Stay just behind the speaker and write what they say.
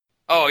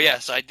Oh,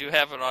 yes, I do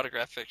have an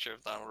autographed picture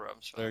of Donald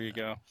Rumsfeld. There you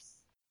go.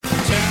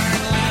 Turn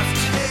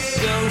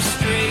left, go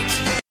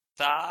straight.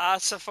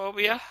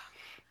 Thassophobia?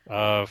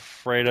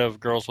 Afraid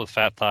of girls with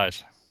fat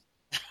thighs.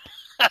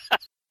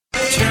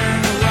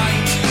 Turn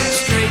right,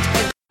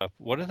 straight.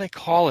 What do they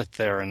call it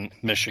there in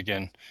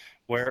Michigan?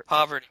 Where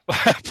Poverty.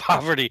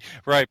 poverty,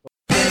 right?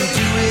 Then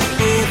do it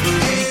over,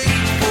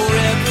 repeat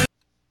forever.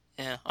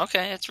 Yeah,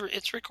 okay,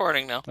 it's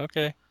recording now.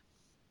 Okay.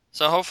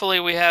 So hopefully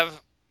we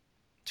have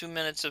 2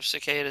 minutes of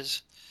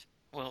cicadas.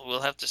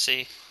 We'll have to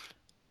see,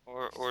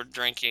 or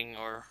drinking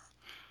or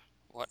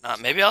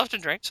whatnot. Maybe I'll have to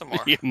drink some more.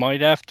 You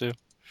might have to.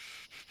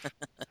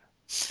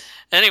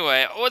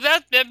 Anyway, well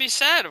that'd be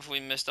sad if we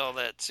missed all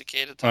that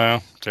cicada time.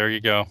 Well, there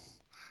you go.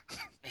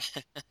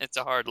 It's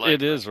a hard life.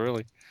 It is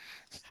really.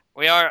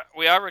 We are.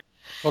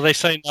 Well, they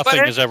say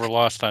nothing is ever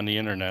lost on the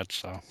internet,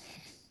 so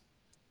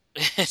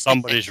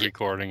somebody's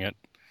recording it.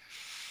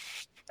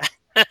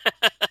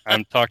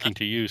 I'm talking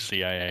to you,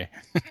 CIA.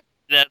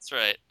 That's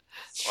right.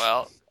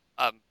 Well,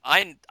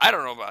 I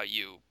don't know about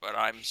you, but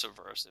I'm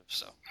subversive,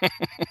 so.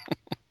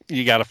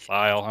 You got a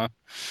file, huh?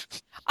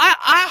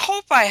 I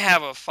hope I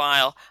have a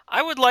file.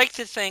 I would like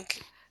to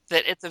think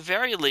that at the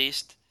very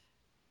least,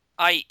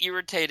 I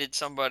irritated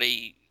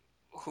somebody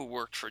who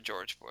worked for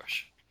George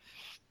Bush.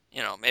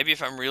 You know, maybe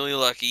if I'm really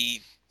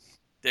lucky,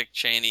 Dick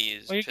Cheney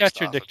is. Well, you pissed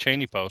got your off Dick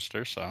Cheney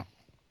poster, so.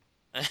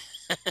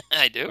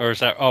 I do. Or is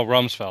that? Oh,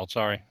 Rumsfeld.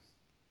 Sorry.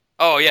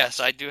 Oh yes,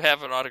 I do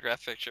have an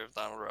autographed picture of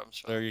Donald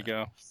Rumsfeld. There you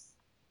go.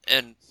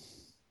 And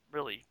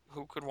really,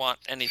 who could want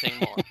anything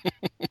more?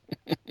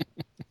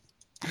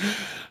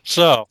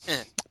 So,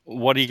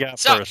 what do you got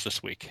for us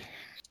this week?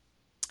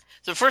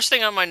 The first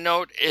thing on my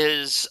note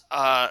is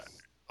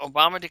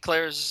Obama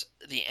declares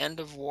the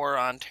end of war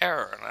on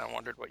terror, and I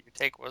wondered what your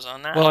take was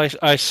on that. Well,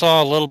 I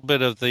saw a little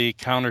bit of the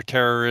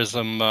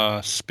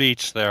counterterrorism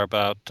speech there,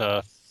 about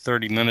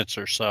 30 minutes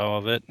or so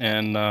of it,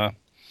 and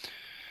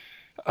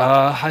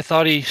I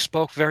thought he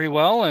spoke very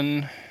well,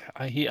 and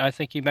I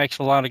think he makes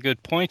a lot of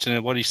good points.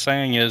 And what he's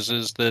saying is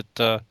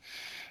that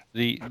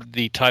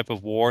the type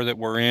of war that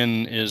we're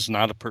in is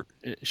not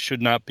it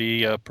should not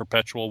be a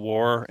perpetual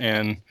war,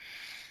 and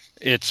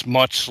it's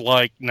much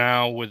like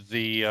now with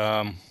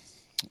the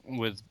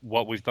with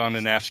what we've done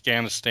in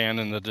Afghanistan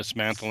and the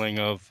dismantling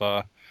of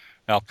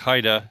Al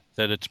Qaeda,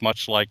 that it's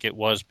much like it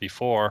was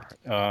before.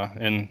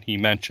 And he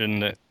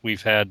mentioned that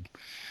we've had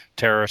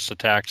terrorist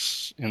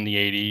attacks in the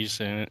 80s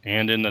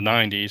and in the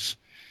 90s,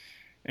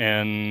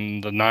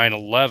 and the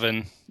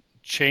 9/11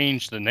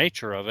 changed the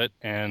nature of it,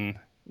 and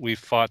we've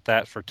fought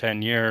that for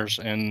 10 years,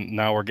 and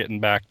now we're getting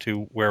back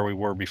to where we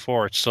were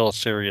before. It's still a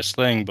serious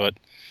thing, but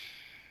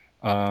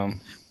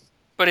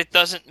it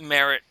doesn't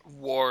merit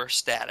war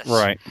status.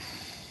 Right.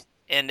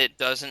 And it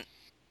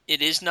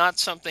is not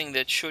something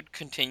that should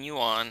continue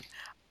on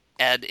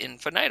ad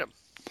infinitum.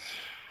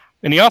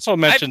 And he also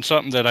mentioned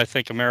something that I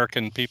think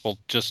American people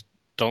just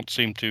don't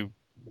seem to,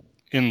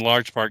 in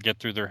large part, get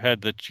through their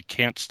head, that you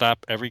can't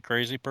stop every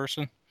crazy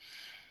person.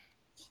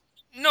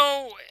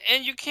 No,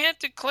 and you can't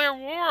declare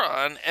war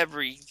on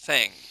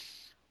everything.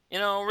 You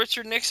know,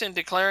 Richard Nixon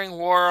declaring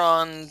war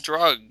on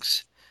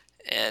drugs,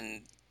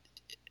 and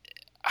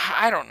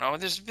I don't know.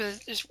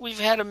 We've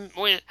had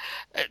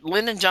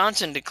Lyndon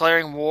Johnson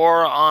declaring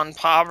war on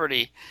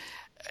poverty.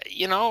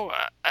 You know,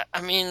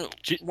 I mean,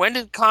 when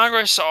did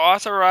Congress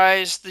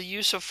authorize the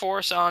use of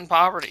force on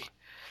poverty?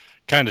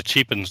 Kind of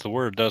cheapens the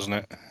word, doesn't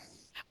it?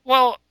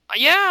 Well,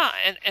 yeah,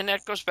 and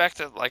that goes back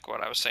to like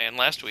what I was saying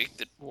last week,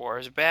 that war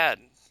is bad.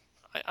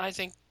 I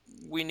think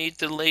we need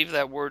to leave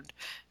that word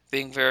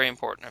being very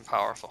important and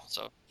powerful.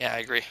 So yeah, I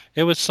agree.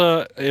 It was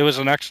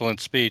an excellent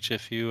speech.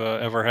 If you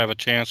ever have a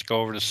chance,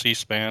 go over to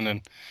C-SPAN,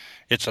 and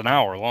it's an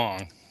hour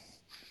long.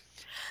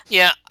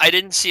 Yeah, I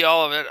didn't see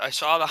all of it. I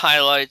saw the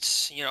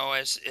highlights, you know,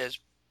 as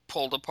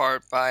pulled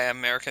apart by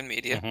American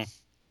media.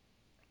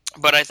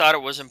 Mm-hmm. But I thought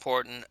it was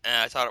important,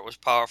 and I thought it was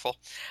powerful.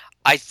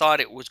 I thought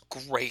it was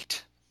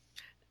great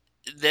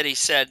that he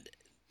said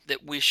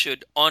that we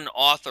should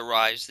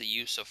unauthorize the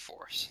use of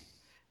force.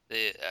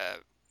 The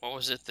what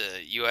was it?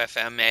 The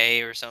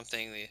UFMA or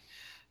something? The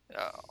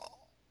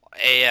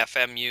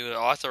AFMU,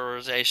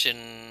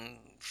 authorization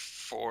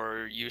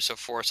for use of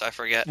force. I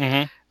forget.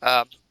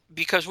 Mm-hmm.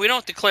 Because we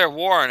don't declare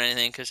war on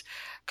anything, because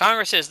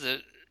Congress has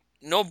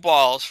no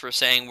balls for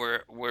saying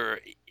we're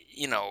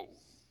you know,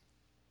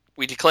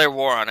 we declare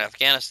war on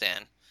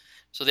Afghanistan.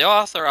 So they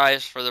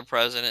authorize for the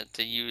president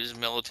to use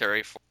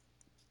military force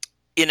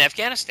in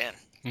Afghanistan.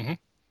 Mm-hmm.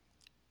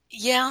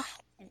 Yeah,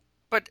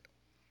 but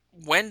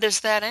when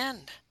does that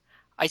end?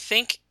 I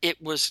think it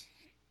was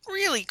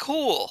really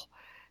cool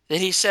that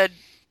he said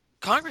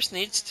Congress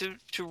needs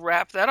to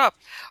wrap that up.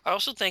 I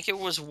also think it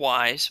was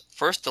wise,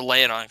 first, to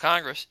lay it on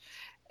Congress,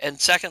 and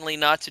secondly,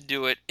 not to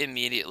do it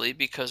immediately,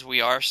 because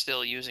we are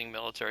still using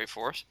military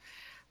force.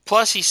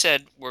 Plus, he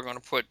said we're going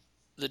to put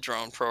the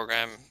drone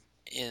program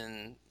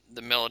in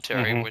the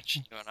military, mm-hmm. which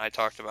you and I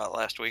talked about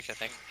last week, I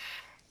think.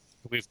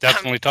 We've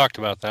definitely talked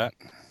about that.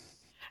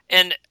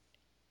 And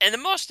the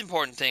most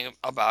important thing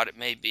about it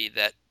may be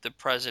that the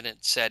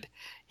president said,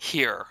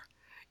 here,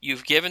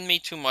 You've given me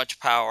too much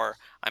power.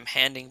 I'm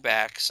handing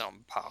back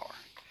some power.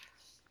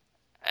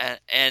 And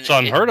It's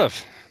unheard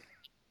of.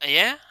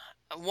 Yeah.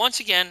 Once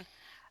again,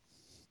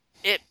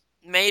 it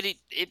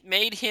it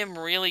made him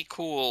really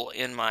cool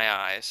in my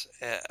eyes.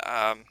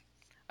 I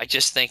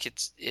just think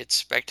it's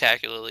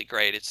spectacularly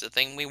great. It's the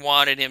thing we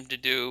wanted him to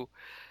do,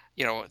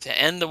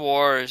 to end the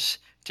wars,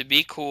 to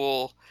be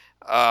cool.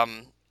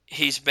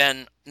 He's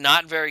been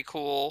not very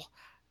cool,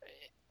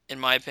 in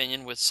my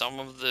opinion, with some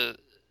of the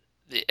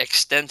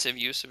extensive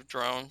use of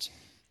drones.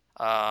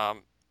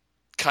 Um,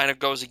 Kind of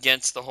goes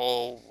against the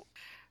whole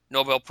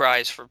Nobel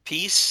Prize for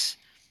Peace.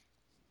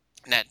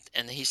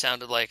 And he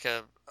sounded like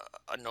a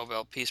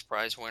Nobel Peace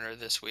Prize winner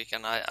this week,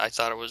 and I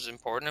thought it was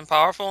important and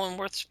powerful and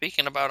worth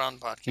speaking about on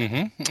podcast.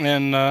 Mm-hmm.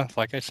 And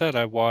like I said,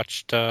 I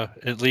watched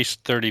at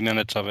least 30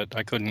 minutes of it.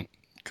 I couldn't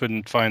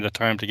find the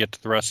time to get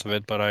to the rest of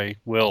it, but I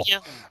will.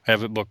 Yeah. I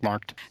have it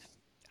bookmarked.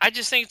 I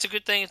just think it's a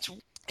good thing.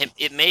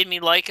 It made me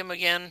like him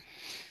again.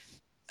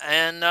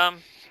 And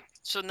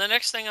so the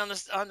next thing on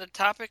the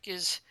topic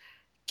is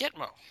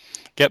Gitmo.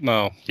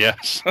 Gitmo,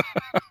 yes.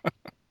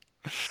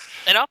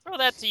 And I'll throw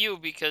that to you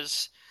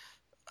because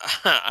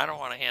I don't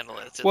want to handle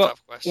it. It's a well,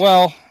 tough question.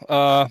 Well,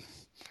 I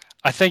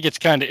think it's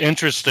kind of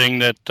interesting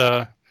that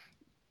how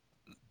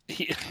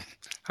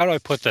do I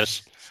put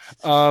this?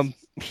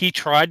 He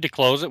tried to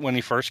close it when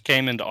he first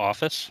came into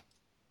office.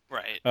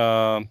 Right.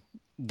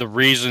 The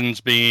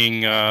reasons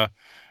being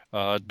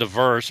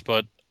diverse,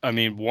 but I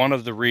mean, one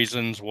of the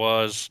reasons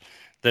was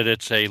that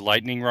it's a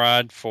lightning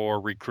rod for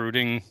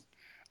recruiting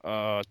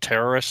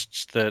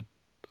terrorists that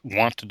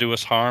want to do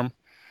us harm.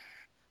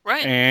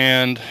 Right.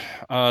 And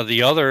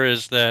the other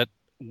is that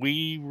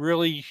we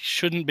really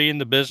shouldn't be in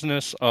the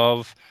business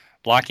of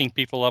locking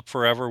people up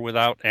forever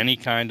without any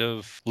kind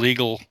of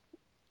legal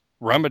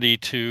remedy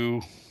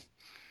to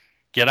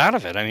get out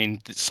of it. I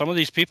mean, some of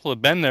these people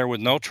have been there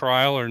with no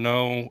trial or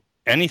no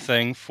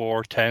anything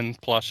for 10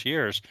 plus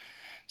years.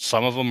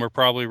 Some of them are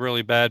probably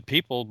really bad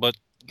people, but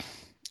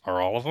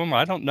are all of them?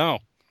 I don't know.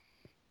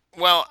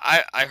 Well,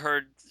 I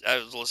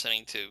was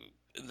listening to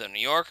the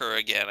New Yorker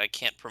again. I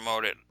can't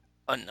promote it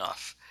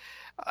enough.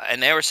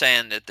 And they were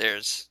saying that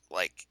there's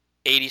like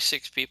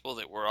 86 people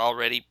that were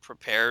already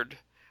prepared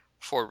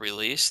for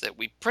release that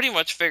we pretty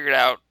much figured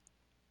out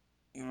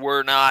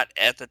were not,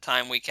 at the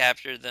time we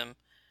captured them,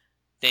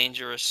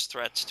 dangerous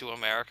threats to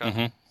America.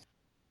 Mm-hmm.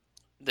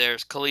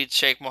 There's Khalid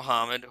Sheikh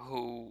Mohammed,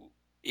 who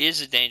is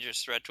a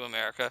dangerous threat to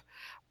America,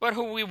 but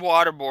who we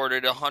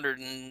waterboarded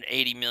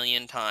 180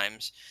 million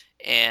times,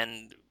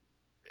 and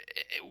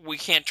we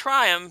can't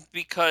try him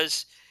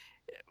because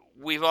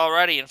we've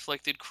already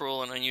inflicted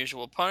cruel and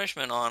unusual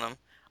punishment on him.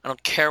 I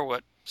don't care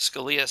what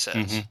Scalia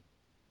says.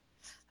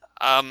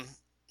 Mm-hmm.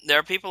 There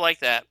are people like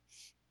that.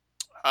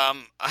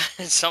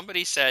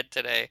 Somebody said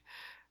today,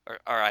 or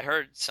I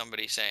heard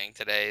somebody saying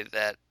today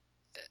that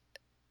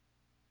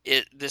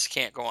this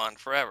can't go on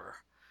forever,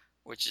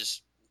 which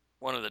is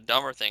one of the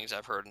dumber things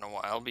I've heard in a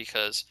while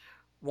because,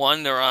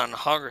 one, they're on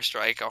hunger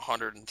strike,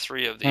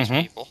 103 of these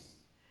Mm-hmm. people,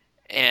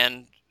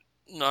 and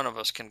none of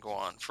us can go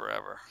on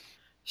forever.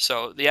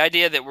 So the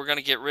idea that we're going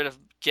to get rid of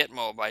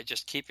Gitmo by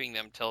just keeping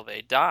them till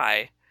they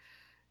die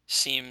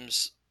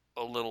seems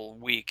a little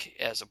weak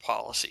as a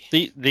policy.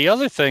 The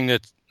other thing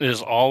that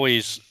is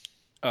always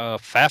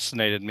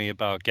fascinated me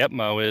about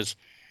Gitmo is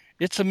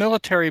it's a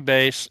military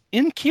base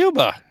in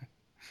Cuba.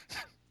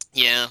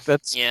 Yeah.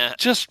 That's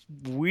just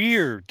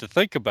weird to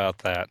think about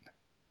that.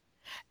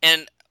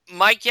 And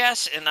my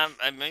guess, and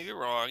I may be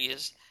wrong,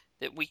 is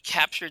that we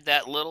captured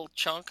that little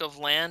chunk of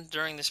land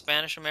during the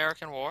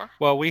Spanish-American War?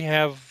 Well, we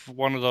have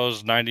one of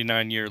those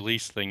 99-year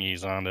lease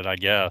thingies on it, I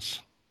guess.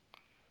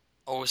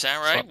 Oh, is that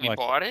right? Something we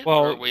bought it?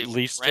 Well, or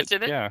we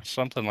rented it? Yeah,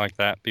 something like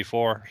that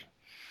before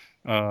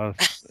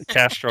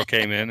Castro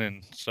came in,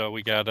 and so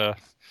we got a,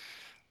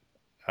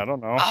 I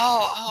don't know.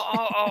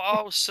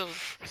 So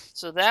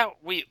that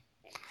we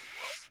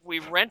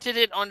rented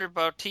it under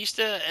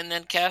Bautista, and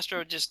then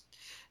Castro just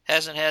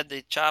hasn't had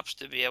the chops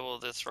to be able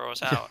to throw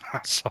us out.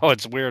 So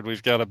it's weird.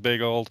 We've got a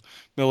big old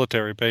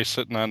military base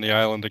sitting on the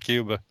island of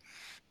Cuba.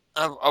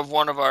 Of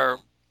one of our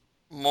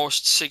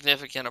most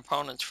significant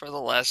opponents for the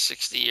last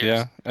 60 years.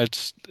 Yeah,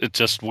 it's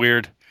just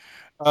weird.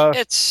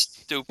 It's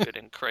stupid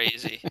and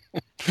crazy.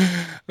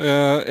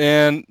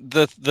 And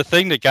the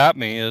thing that got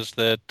me is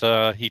that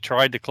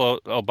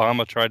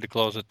Obama tried to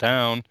close it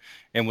down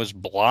and was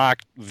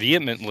blocked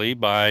vehemently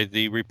by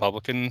the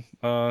Republican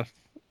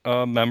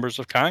members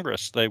of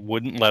Congress. They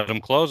wouldn't let him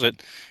close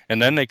it,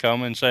 and then they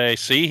come and say,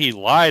 "See, he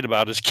lied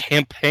about his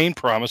campaign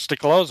promise to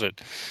close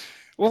it."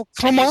 Well,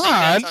 come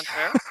on.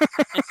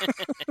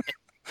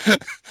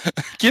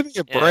 Give me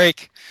a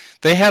break.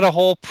 They had a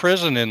whole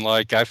prison in,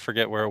 like, I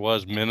forget where it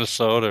was,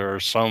 Minnesota or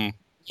some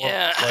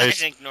place. I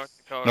think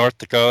North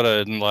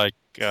Dakota, and like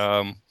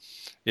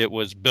it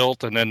was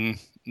built, and then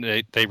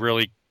they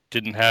really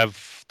didn't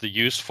have the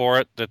use for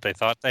it that they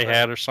thought they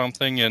had or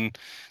something, and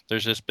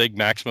there's this big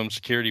maximum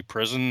security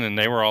prison, and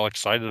they were all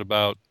excited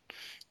about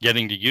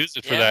getting to use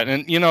it for that.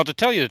 And to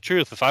tell you the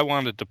truth, if I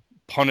wanted to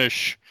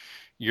punish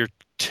your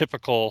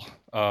typical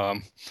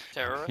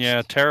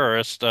terrorist.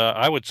 terrorist,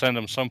 I would send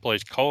them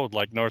someplace cold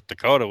like North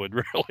Dakota would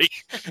really.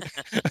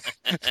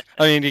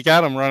 I mean, you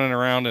got them running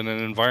around in an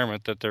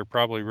environment that they're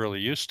probably really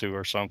used to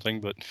or something,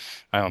 but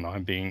I don't know.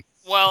 I'm being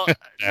Well,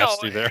 no,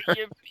 nasty there.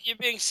 you're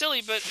being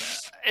silly, but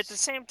at the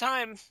same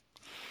time,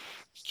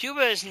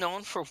 Cuba is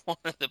known for one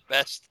of the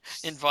best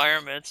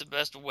environments, the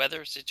best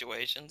weather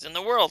situations in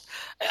the world,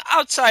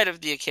 outside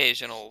of the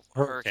occasional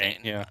Hurricane,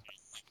 hurricane. yeah.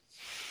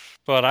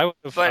 But I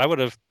But would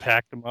have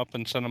packed them up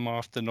and sent them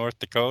off to North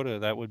Dakota.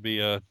 That would be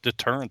a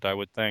deterrent, I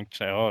would think.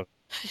 Say, oh,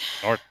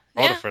 North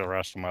Dakota yeah, for the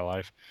rest of my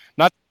life.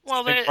 Not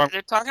well, think from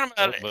they're talking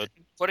about but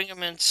putting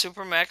them in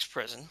supermax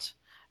prisons,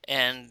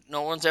 and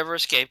no one's ever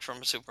escaped from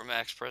a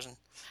supermax prison.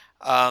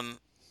 Um,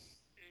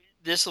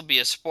 this will be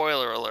a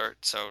spoiler alert,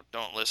 so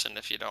don't listen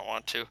if you don't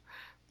want to.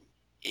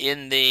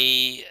 In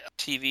the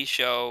TV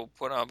show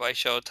put on by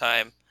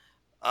Showtime,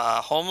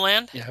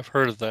 Homeland. yeah, I've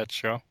heard of that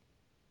show.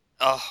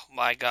 Oh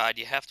my God,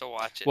 you have to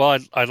watch it. Well,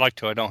 I'd like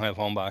to. I don't have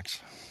Homebox.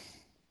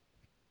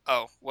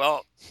 Oh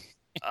well,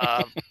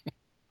 uh,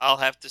 I'll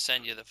have to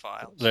send you the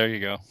files. There you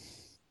go.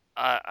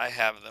 I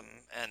have them,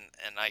 and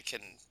I can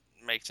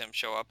make them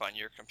show up on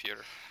your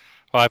computer.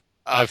 Well,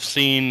 I've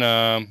seen.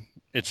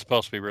 It's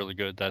supposed to be really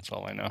good. That's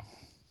all I know.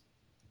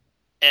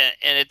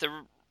 And at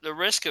the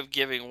risk of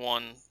giving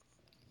one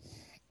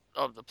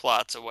of the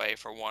plots away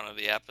for one of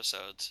the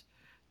episodes,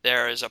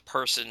 there is a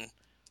person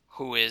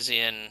who is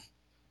in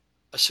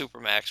a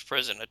supermax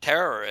prison, a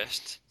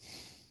terrorist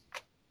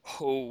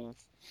who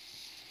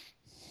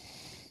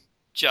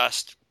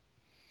just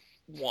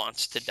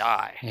wants to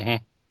die Mm-hmm.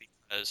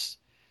 because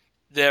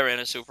they're in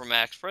a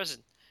supermax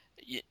prison.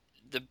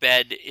 The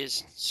bed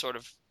is sort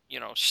of,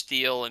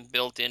 steel and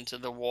built into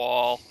the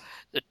wall.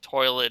 The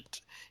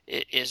toilet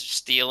is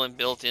steel and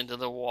built into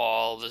the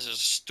wall. There's a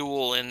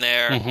stool in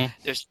there. Mm-hmm.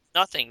 There's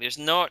nothing. There's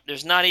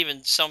not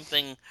even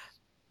something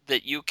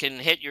that you can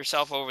hit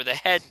yourself over the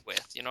head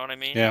with. You know what I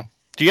mean? Yeah.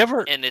 Do you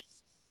ever? And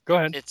Go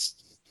ahead. it's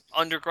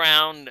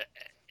underground,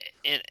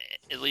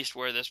 at least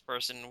where this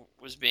person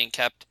was being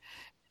kept.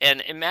 And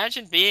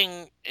imagine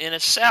being in a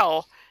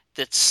cell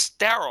that's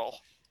sterile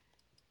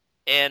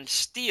and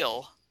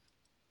steel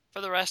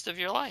for the rest of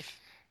your life.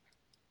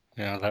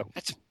 Yeah,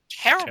 That's a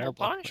terrible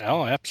punishment.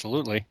 Oh,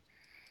 absolutely.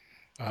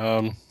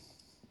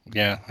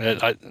 Yeah,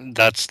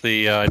 that's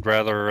the. I'd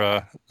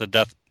rather the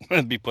death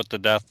be put to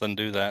death than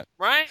do that.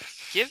 Right?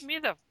 Give me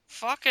the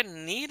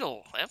fucking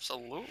needle.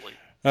 Absolutely.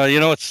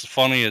 What's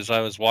funny is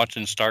I was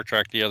watching Star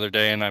Trek the other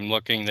day, and I'm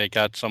looking. They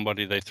got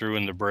somebody they threw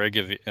in the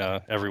brig.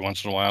 Every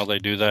once in a while they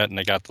do that, and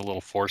they got the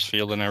little force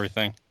field and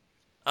everything.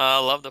 I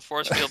love the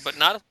force field, but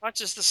not as much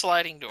as the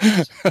sliding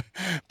doors.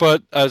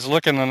 But I was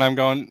looking, and I'm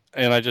going,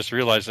 and I just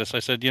realized this. I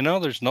said,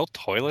 there's no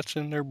toilets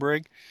in their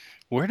brig.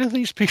 Where do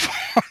these people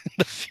are in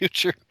the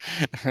future?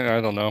 I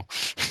don't know.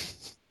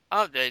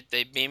 Oh,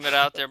 they beam it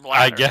out their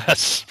I bladder.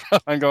 guess.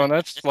 I'm going,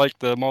 that's like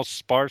the most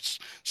sparse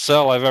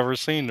cell I've ever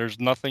seen. There's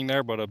nothing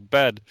there but a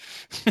bed.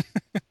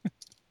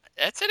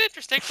 That's an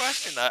interesting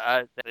question.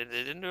 They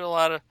didn't do a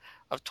lot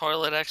of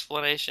toilet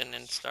explanation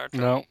in Star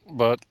Trek. No,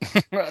 but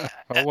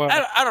oh well.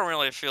 I don't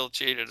really feel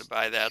cheated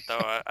by that,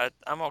 though.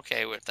 I'm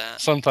okay with that.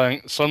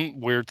 Sometimes some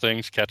weird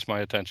things catch my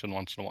attention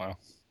once in a while.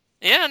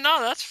 Yeah, no,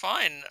 that's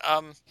fine.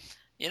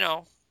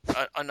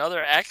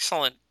 Another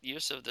excellent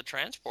use of the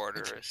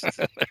transporter is.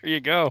 There you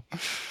go.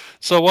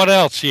 So what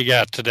else you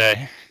got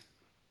today?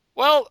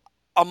 Well,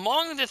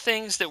 among the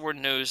things that were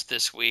news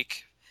this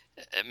week,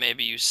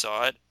 maybe you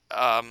saw it.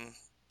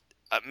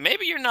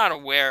 Maybe you're not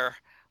aware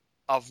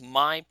of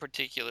my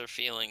particular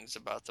feelings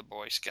about the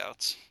Boy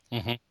Scouts,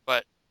 Mm-hmm.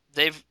 but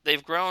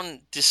they've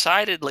grown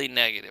decidedly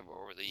negative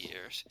over the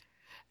years,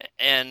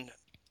 and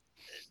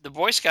the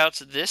Boy Scouts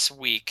this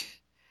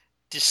week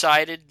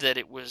decided that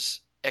it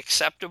was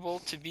acceptable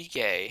to be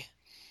gay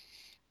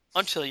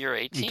until you're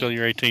 18. Until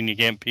you're 18, you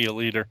can't be a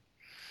leader.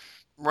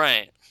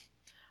 Right.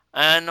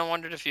 And I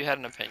wondered if you had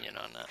an opinion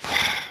on that.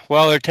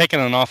 Well, they're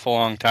taking an awful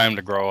long time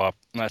to grow up.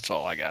 That's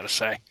all I got to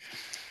say.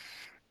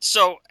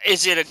 So,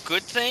 is it a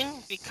good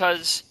thing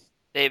because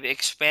they've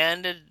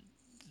expanded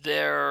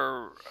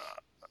their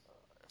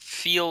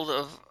field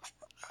of,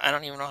 I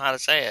don't even know how to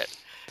say it.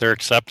 Their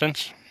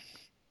acceptance?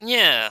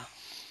 Yeah.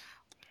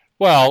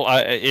 Well,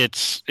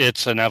 it's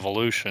an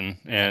evolution,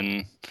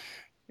 and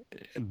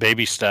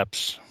baby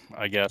steps,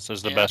 I guess,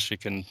 is the best you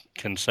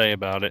can say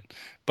about it.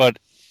 But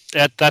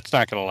that's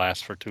not going to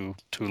last for too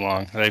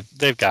long.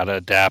 They've got to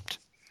adapt.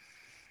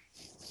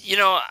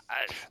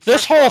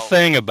 This whole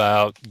thing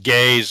about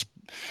gays,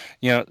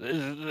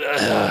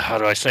 how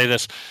do I say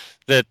this?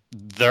 That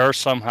they're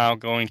somehow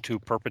going to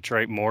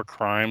perpetrate more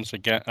crimes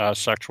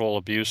against sexual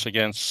abuse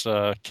against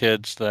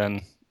kids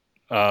than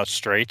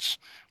straights.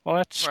 Well,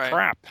 that's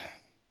crap.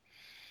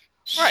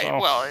 Right. So,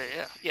 well,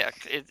 yeah,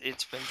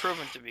 it's been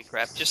proven to be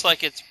crap. Just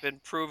like it's been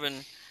proven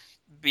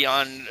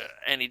beyond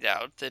any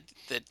doubt that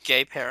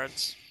gay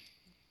parents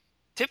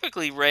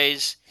typically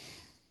raise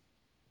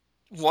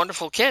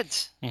wonderful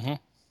kids. Mm-hmm.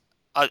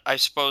 I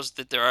suppose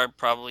that there are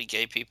probably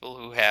gay people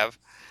who have,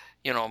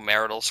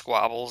 marital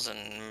squabbles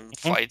and Mhm.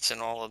 fights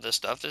and all of this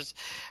stuff.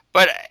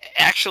 But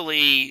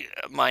actually,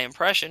 my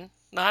impression,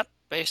 not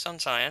based on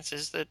science,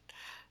 is that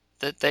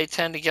they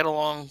tend to get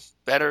along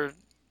better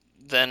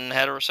than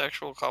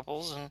heterosexual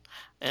couples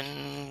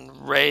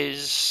and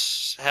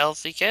raise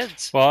healthy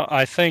kids. Well,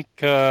 I think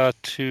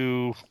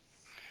to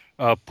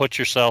put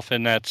yourself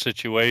in that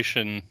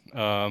situation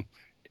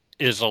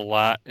is a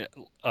lot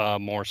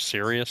more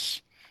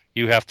serious.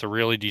 You have to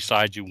really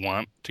decide you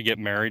want to get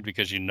married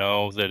because you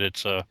know that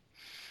it's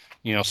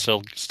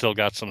still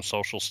got some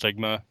social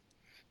stigma.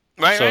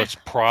 Right, So right. it's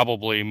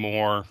probably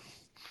more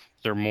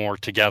they're more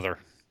together.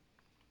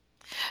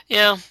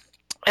 Yeah,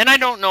 and I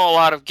don't know a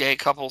lot of gay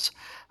couples.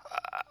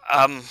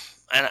 Um,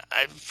 and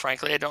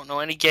frankly, I don't know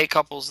any gay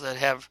couples that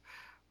have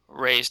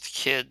raised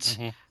kids.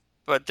 Hmm.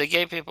 But the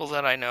gay people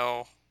that I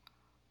know,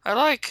 I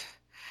like.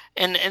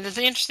 And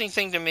the interesting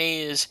thing to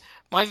me is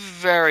my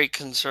very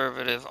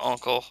conservative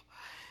uncle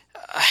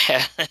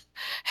had,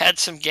 had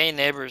some gay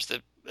neighbors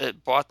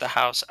that bought the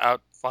house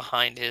out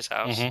behind his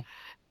house, Hmm.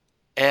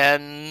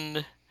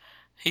 and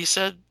he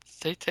said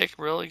they take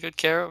really good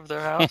care of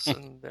their house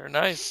and they're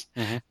nice,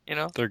 Hmm. you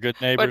know. They're good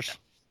But neighbors.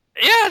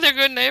 yeah, they're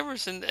good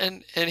neighbors,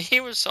 and he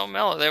was so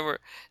mellow. They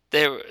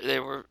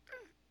were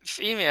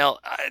female.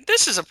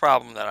 This is a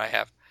problem that I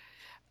have.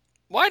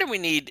 Why do we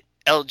need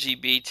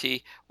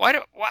LGBT? Why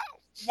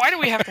do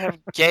we have to have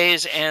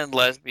gays and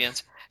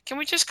lesbians? Can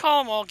we just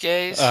call them all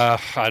gays?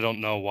 I don't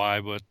know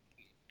why, but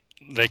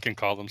they can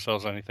call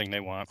themselves anything they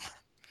want.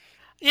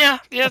 Yeah,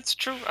 yeah, it's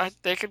true.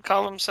 They could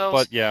call themselves,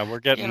 But yeah, we're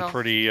you getting know,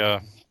 pretty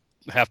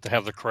have to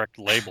have the correct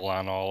label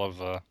on all of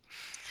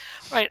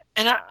right.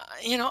 And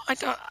I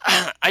don't,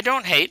 I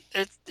don't hate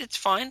it. It's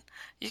fine.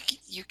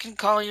 You can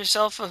call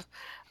yourself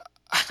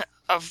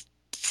a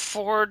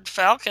Ford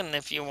Falcon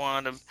if you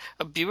want,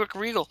 a Buick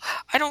Regal.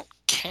 I don't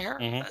care.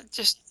 hmm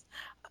Just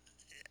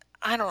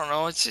I don't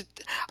know.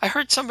 I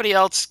heard somebody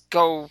else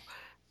go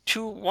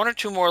one or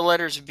two more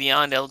letters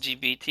beyond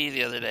LGBT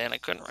the other day, and I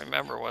couldn't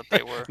remember what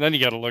they were. Then you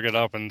got to look it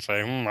up and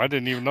say, I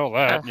didn't even know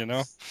Uh,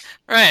 that.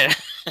 right.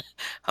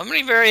 How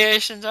many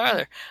variations are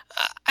there?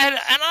 And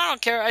I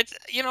don't care.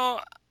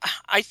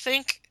 I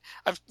think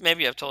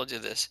maybe I've told you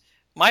this.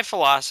 My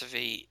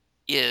philosophy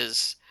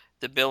is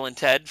the Bill and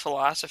Ted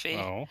philosophy.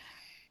 Oh,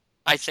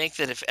 I think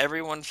that if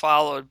everyone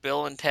followed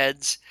Bill and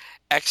Ted's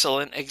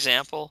excellent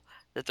example,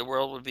 that the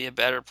world would be a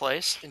better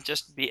place and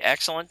just be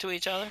excellent to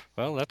each other.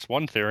 well, that's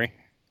one theory.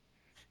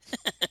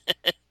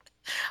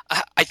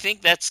 I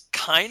think that's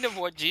kind of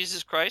what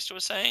Jesus Christ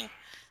was saying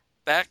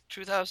back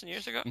 2,000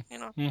 years ago.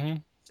 Hmm.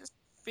 Just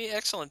be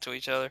excellent to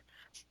each other.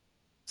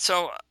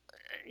 So,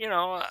 you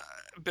know, uh,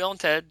 Bill and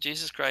Ted,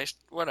 Jesus Christ,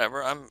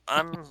 whatever.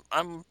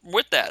 I'm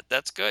with that.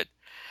 That's good.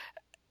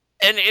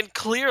 And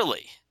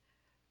clearly,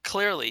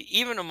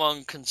 even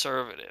among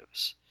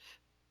conservatives,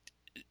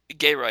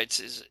 gay rights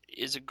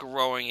is a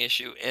growing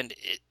issue, and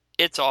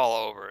it's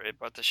all over it.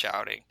 But the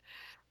shouting,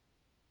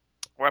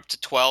 we're up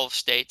to 12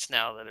 states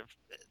now that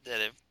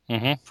have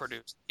Hmm.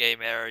 produced gay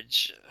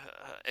marriage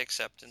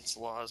acceptance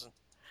laws, and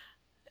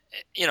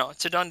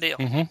it's a done deal.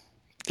 Hmm.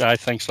 I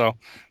think so.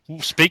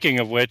 Speaking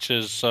of which,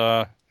 is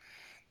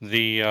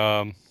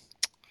the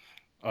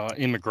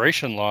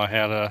immigration law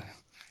had a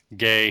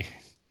gay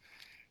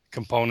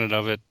component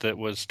of it that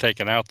was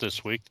taken out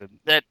this week.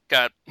 That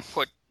That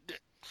put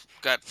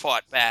got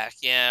fought back.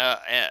 Yeah.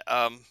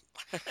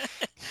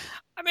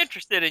 I'm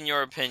interested in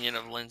your opinion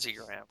of Lindsey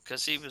Graham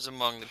because he was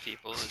among the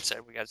people that said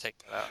we got to take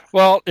that out.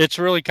 well, it's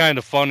really kind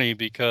of funny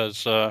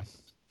because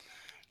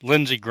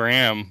Lindsey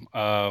Graham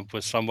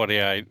was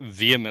somebody I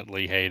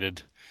vehemently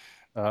hated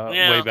way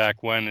Yeah,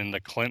 back when in the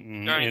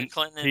Clinton during the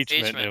Clinton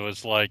impeachment. It impeachment.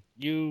 was like,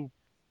 you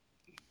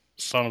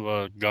son of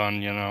a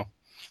gun.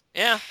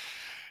 Yeah.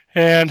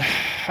 And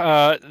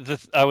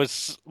I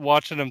was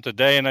watching him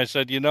today, and I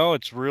said,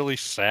 it's really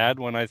sad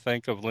when I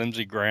think of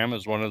Lindsey Graham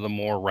as one of the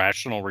more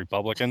rational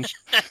Republicans.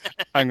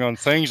 I'm going,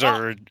 things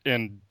Well, are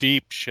in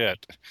deep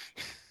shit.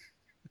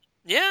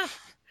 yeah.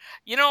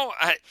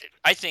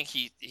 I think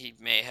he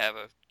may have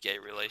a gay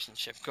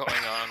relationship going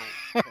on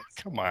with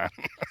Come on.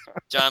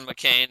 John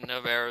McCain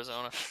of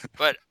Arizona,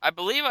 but I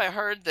believe I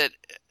heard that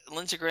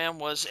Lindsey Graham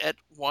was at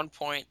one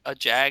point a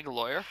JAG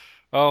lawyer.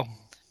 Oh,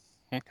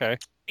 okay.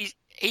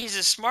 He's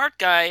a smart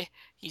guy.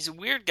 He's a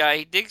weird guy.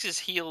 He digs his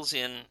heels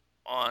in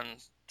on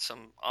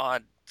some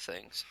odd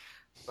things,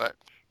 but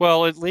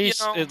Well, you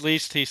know, at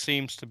least he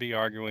seems to be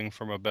arguing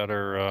from a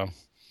better,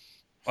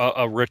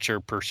 a richer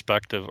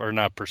perspective, or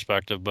not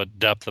perspective, but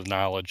depth of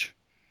knowledge.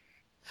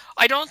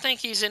 I don't think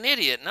he's an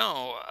idiot.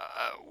 No,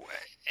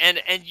 and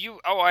you.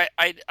 Oh,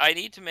 I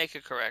need to make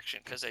a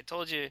correction because I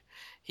told you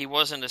he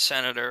wasn't a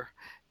senator,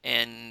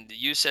 and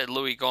you said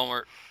Louis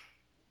Gohmert.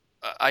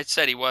 I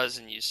said he was,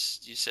 and you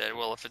said,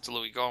 well, if it's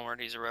Louis Gohmert,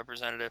 he's a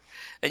representative,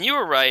 and you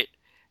were right.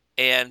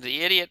 And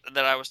the idiot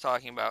that I was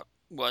talking about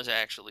was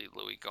actually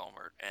Louis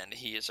Gohmert, and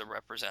he is a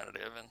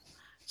representative, and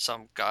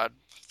some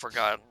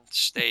God-forgotten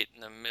state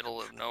in the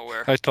middle of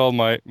nowhere. I told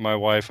my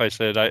wife, I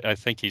said, I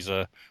think he's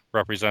a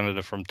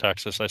representative from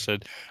Texas. I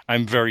said,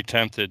 I'm very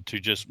tempted to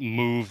just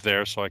move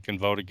there so I can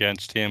vote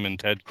against him and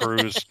Ted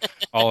Cruz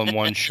all in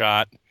one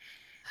shot.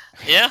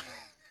 Yeah.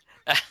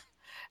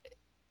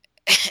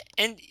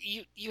 And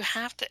you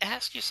have to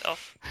ask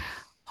yourself,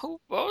 who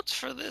votes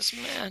for this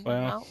man?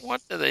 Well,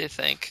 What do they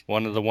think?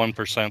 one of the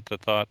 1%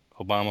 that thought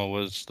Obama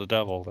was the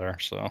devil there.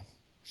 So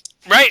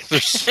Right.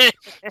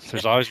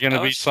 there's always going to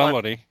That be was fun.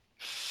 somebody.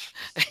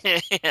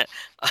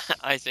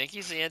 I think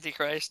he's the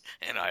Antichrist,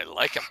 and I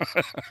like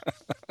him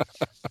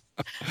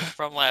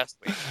from last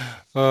week.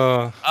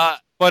 Uh, Uh,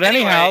 but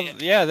anyhow, anyway,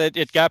 yeah, that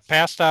it got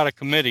passed out of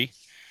committee,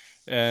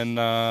 and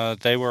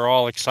they were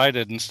all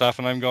excited and stuff.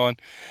 And I'm going,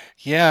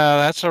 yeah,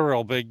 that's a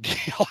real big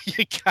deal.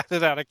 You got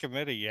it out of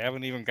committee. You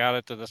haven't even got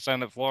it to the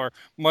Senate floor,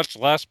 much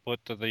less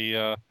put to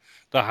the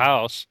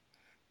House.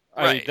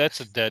 I mean, right. that's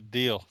a dead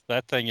deal.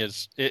 That thing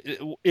is,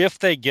 if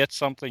they get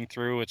something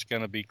through, it's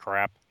going to be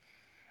crap.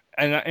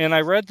 And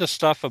I read the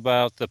stuff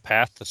about the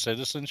path to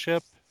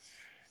citizenship,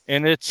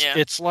 and Yeah.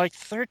 it's like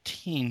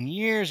 13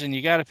 years, and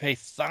you got to pay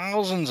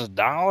thousands of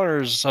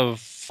dollars of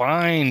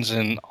fines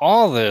and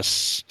all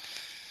this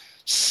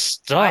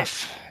I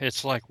stuff.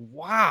 It's like,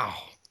 wow.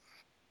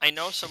 I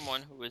know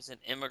someone who is an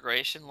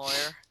immigration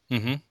lawyer,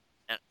 Mm-hmm.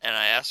 and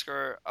I asked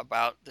her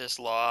about this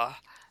law,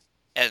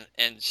 and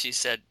she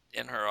said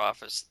in her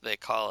office they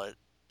call it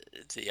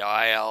the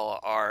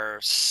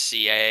ILRCA,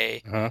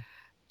 Uh-huh.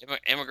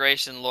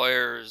 Immigration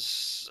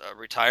Lawyers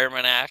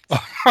Retirement Act,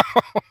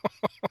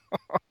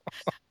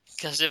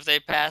 because if they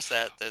pass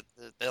that,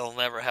 they'll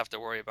never have to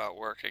worry about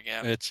work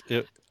again.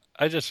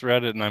 I just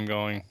read it and I'm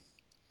going,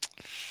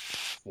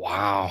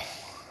 wow.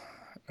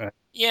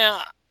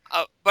 Yeah,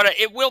 but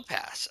it will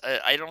pass.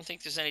 I don't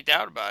think there's any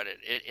doubt about it.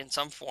 In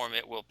some form,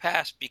 it will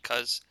pass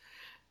because,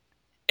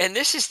 and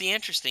this is the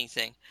interesting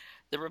thing,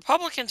 the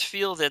Republicans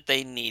feel that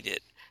they need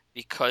it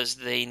because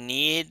they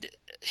need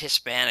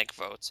Hispanic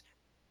votes,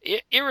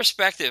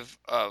 irrespective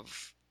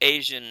of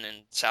Asian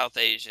and South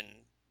Asian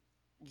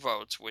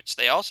votes, which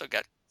they also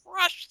got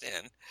crushed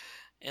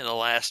in the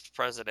last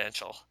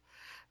presidential.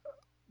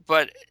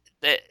 But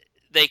they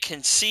they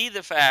can see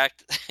the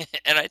fact,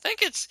 and I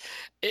think it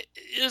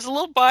is a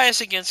little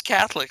bias against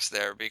Catholics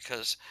there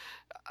because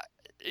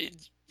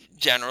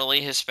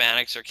generally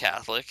Hispanics are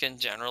Catholic, and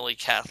generally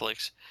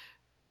Catholics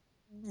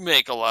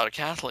make a lot of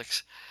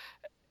Catholics,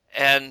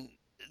 and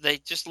they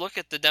just look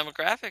at the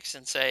demographics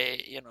and say,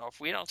 if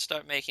we don't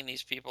start making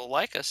these people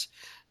like us,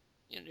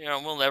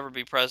 we'll never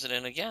be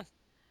president again.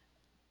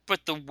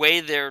 But the way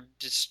they're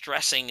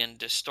distressing and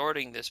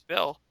distorting this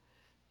bill,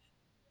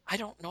 I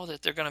don't know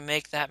that they're going to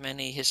make that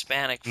many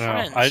Hispanic No,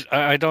 I friends.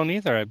 I don't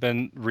either. I've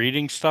been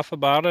reading stuff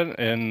about it,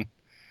 and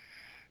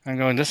I'm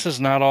going, this is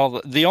not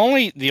all the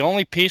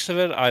only piece of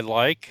it I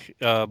like,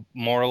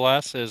 more or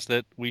less, is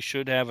that we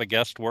should have a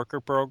guest worker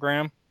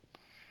program.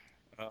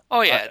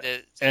 Oh Uh, yeah,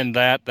 and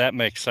that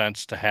makes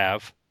sense to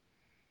have.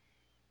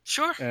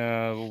 sure.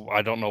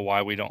 I don't know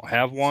why we don't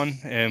have one,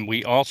 and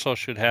we also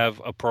should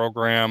have a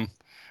program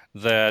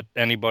that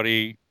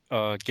anybody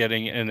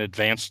getting an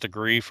advanced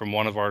degree from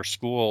one of our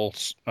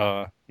schools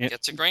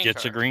Gets a green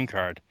gets a card. green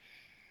card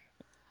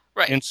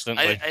Right.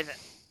 instantly. I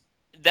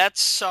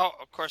that's so,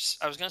 of course,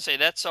 I was going to say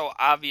that's so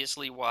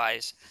obviously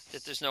wise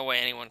that there's no way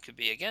anyone could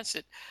be against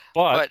it.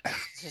 But But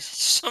there's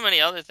so many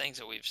other things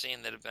that we've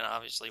seen that have been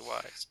obviously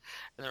wise,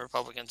 and the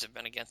Republicans have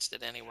been against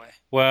it anyway.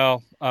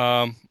 well,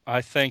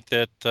 I think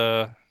that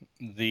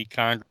the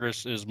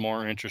Congress is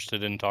more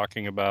interested in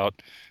talking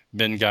about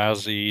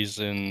Benghazis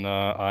and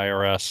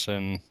IRS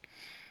and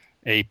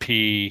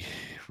AP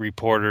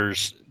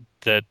reporters,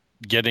 that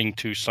getting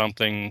to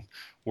something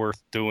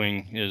worth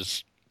doing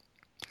is.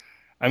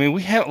 I mean,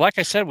 we have, like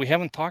I said, we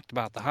haven't talked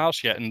about the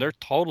House yet, and they're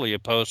totally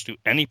opposed to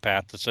any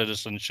path to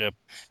citizenship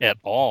at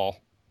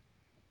all.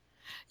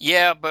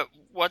 Yeah, but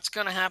what's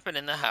going to happen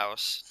in the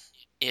House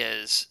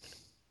is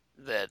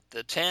that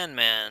the Tan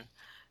Man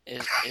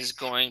is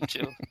going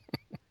to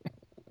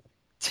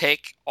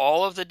take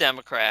all of the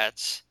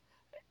Democrats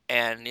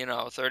and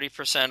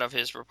 30% of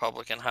his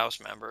Republican House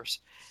members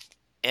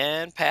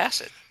and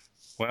pass it.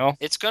 Well,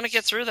 It's going to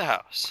get through the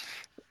House.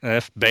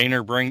 if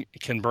Boehner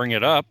can bring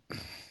it up,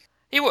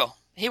 He will.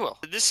 He will.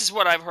 This is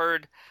what I've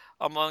heard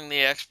among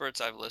the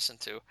experts I've listened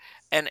to,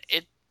 and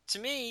to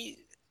me,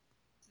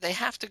 they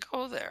have to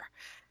go there.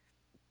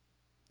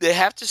 They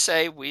have to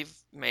say we've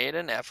made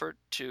an effort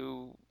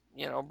to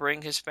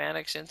bring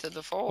Hispanics into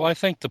the well, I fold.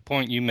 think the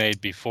point you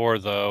made before,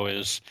 though,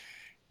 is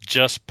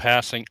just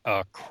passing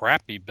a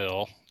crappy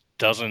bill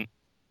doesn't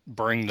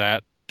bring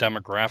that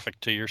demographic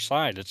to your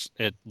side.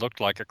 It looked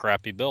like a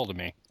crappy bill to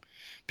me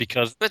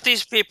because But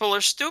these people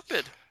are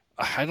stupid.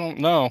 I don't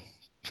know.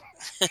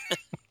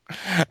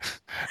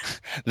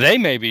 They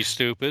may be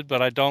stupid,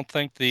 but I don't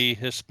think the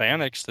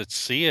Hispanics that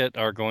see it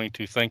are going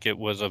to think it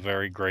was a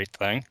very great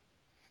thing.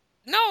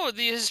 No,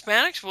 the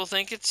Hispanics will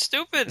think it's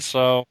stupid,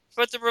 So,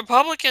 but the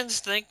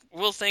Republicans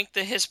will think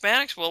the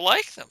Hispanics will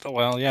like them.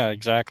 well, yeah,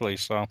 exactly.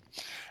 So,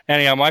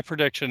 anyhow, my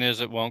prediction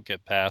is it won't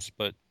get passed,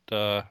 but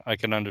I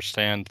can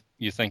understand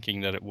you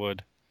thinking that it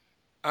would.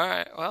 All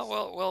right.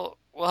 Well,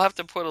 we'll have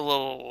to put a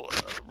little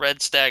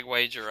red stag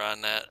wager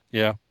on that.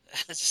 Yeah.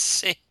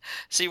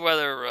 see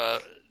whether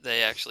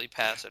they actually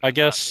pass it I or not.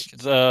 guess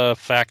Because the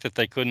fact that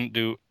they couldn't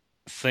do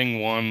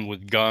thing one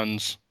with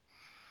guns,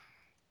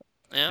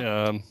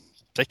 yeah, um,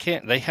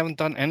 they haven't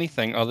done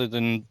anything other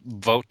than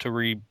vote to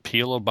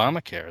repeal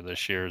Obamacare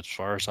this year, as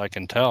far as I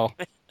can tell.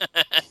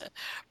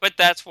 but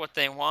that's what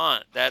they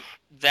want.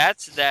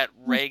 That's that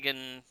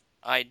Reagan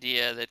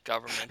idea that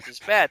government is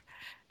bad.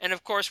 And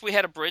of course, we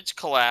had a bridge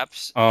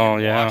collapse Oh,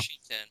 in yeah.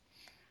 Washington.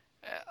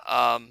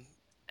 Um,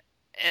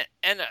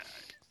 and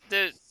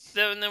the,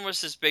 then there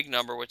was this big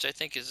number, which I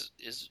think is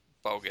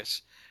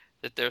bogus,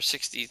 that there are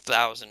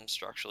 60,000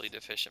 structurally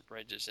deficient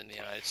bridges in the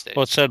United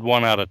Well, it States. said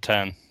 1 out of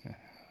 10.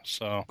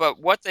 So, But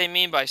what they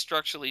mean by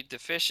structurally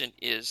deficient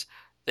is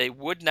they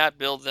would not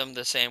build them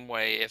the same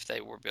way if they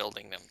were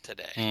building them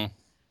today. mm.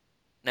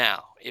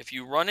 Now, if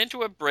you run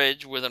into a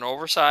bridge with an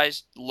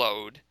oversized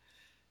load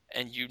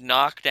and you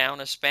knock down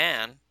a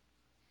span,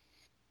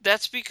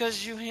 that's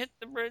because you hit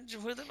the bridge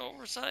with an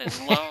oversized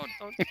load.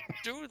 Don't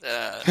do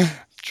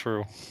that.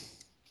 True.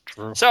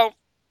 True. So,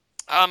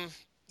 um,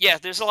 yeah,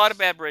 there's a lot of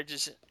bad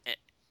bridges,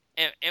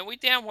 and we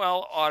damn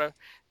well ought to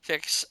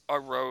fix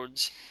our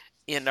roads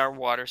in our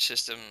water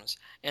systems,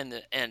 and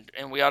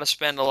we ought to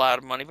spend a lot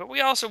of money. But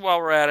we also, while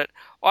we're at it,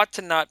 ought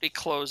to not be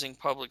closing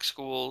public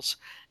schools,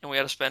 and we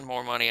ought to spend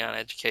more money on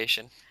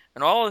education,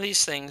 and all of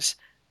these things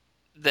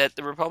that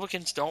the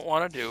Republicans don't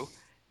want to do,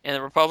 and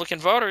the Republican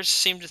voters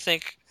seem to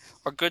think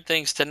are good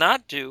things to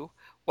not do,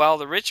 while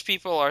the rich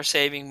people are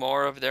saving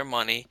more of their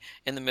money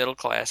and the middle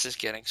class is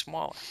getting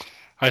smaller.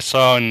 I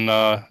saw in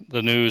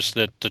the news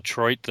that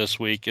Detroit this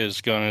week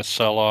is going to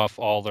sell off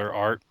all their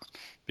art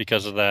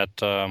because of that.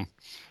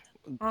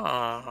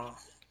 Oh,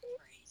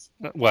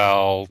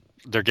 Well,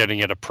 they're getting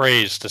it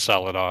appraised to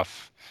sell it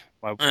off.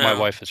 My yeah.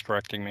 wife is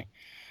correcting me.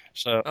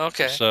 So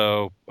Okay.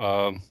 so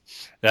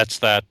that's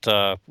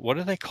that. What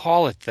do they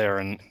call it there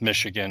in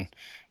Michigan?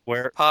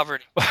 Where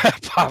Poverty.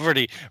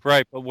 poverty,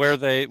 right? But where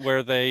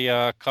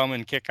they come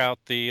and kick out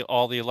the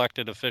all the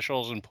elected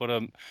officials and put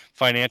a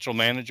financial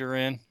manager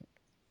in.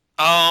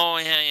 Oh,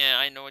 yeah, yeah.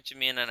 I know what you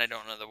mean, and I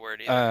don't know the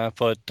word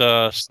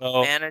either.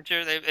 So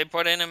Manager. They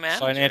put in a manager.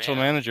 financial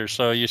Yeah. manager.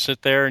 So you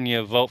sit there and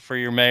you vote for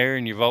your mayor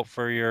and you vote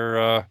for your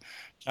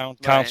town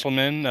Right.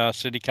 councilman,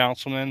 city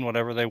councilman,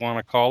 whatever they want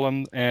to call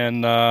them,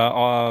 and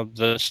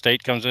the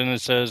state comes in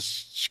and says,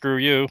 "Screw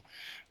you,"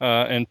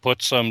 and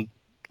puts some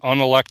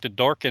unelected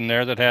dork in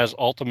there that has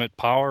ultimate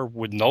power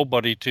with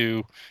nobody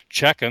to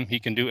check him. He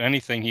can do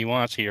anything he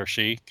wants. He or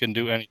she can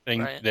do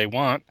anything Right. they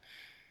want.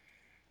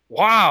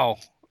 Wow,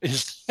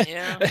 is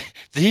Yeah.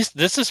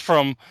 this is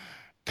from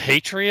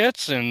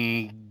patriots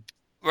and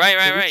Right.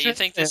 Right. Right. You patriots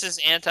think and this is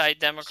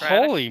anti-democratic?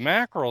 holy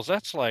mackerels,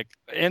 that's like,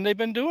 and they've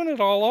been doing it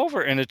all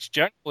over, and it's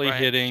generally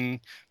Right. hitting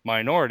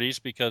minorities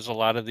because a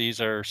lot of these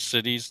are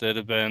cities that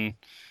have been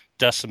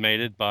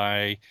decimated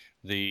by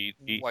the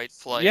White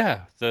flight.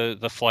 yeah,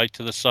 the flight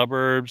to the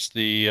suburbs,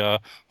 the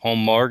home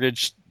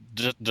mortgage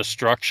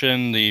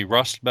destruction, the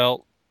Rust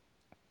Belt,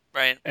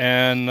 Right.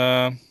 and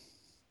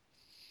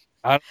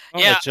I don't know.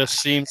 Yeah. It just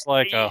seems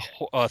like I-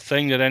 a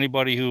thing that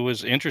anybody who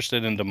was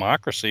interested in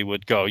democracy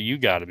would go, "You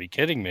got to be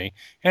kidding me!"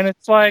 And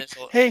it's like, It's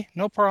hey,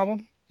 no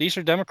problem. These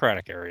are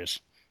Democratic areas.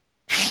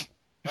 right.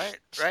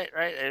 Right.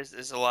 Right.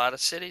 There's a lot of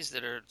cities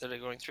that are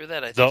going through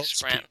that. I think Those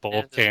Scranton people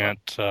is as well.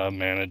 can't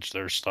manage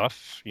their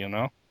stuff, you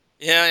know?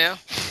 Yeah. Yeah.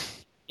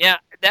 Yeah.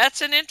 That's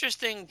an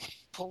interesting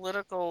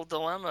political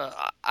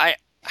dilemma. I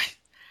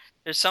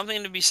there's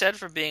something to be said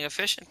for being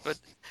efficient, but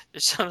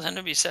there's something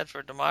to be said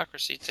for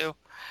democracy too.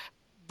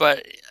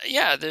 But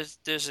yeah, there's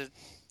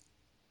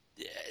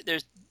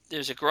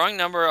there's a growing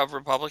number of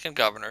Republican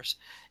governors,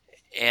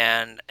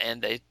 and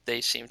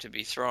they seem to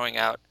be throwing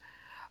out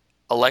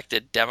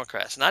elected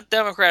Democrats, not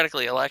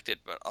democratically elected,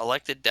 but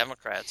elected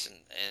Democrats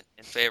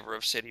in favor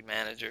of city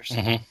managers,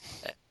 Hmm.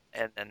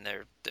 and then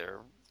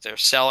they're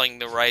selling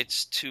the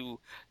rights to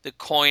the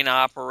coin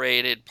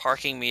operated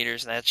parking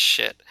meters and that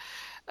shit.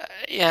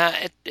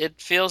 Yeah,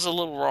 it feels a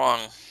little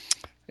wrong.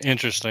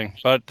 Interesting.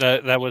 But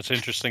that was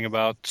interesting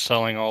about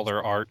selling all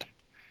their art.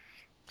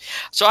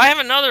 So I have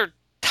another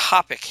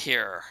topic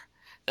here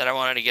that I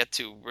wanted to get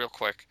to real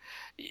quick.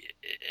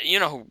 You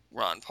know who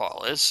Ron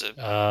Paul is,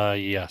 a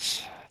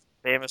Yes.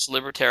 famous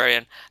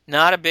libertarian,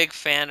 not a big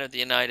fan of the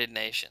United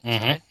Nations, Hmm.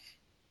 right?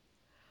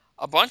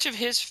 A bunch of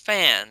his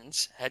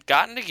fans had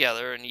gotten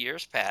together in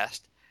years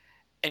past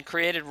and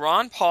created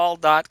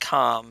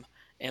ronpaul.com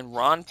and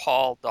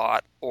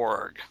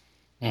ronpaul.org.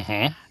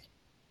 Hmm.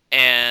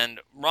 And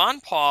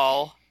Ron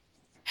Paul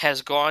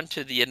has gone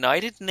to the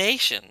United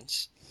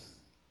Nations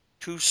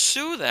to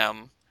sue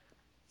them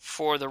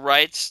for the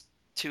rights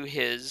to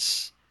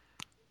his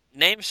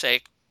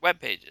namesake web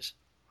pages.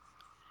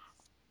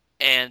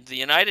 And the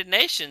United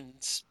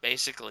Nations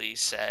basically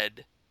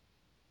said,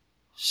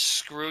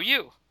 screw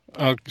you.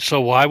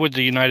 So why would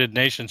the United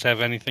Nations have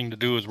anything to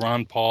do with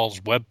Ron Paul's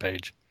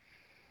webpage?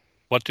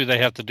 What do they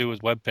have to do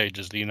with web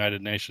pages, the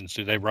United Nations?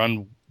 Do they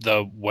run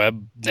the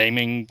web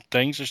naming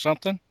things or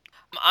something?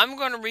 I'm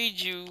going to read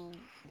you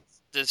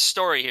the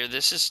story here.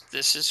 This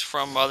is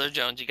from Mother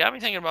Jones. You got me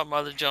thinking about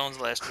Mother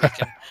Jones last week,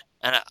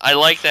 and I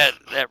like that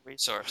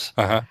resource.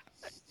 Uh-huh.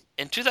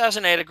 In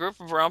 2008, a group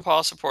of Ron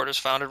Paul supporters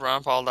founded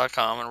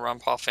RonPaul.com and Ron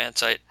Paul fan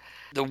site,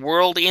 the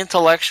World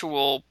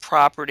Intellectual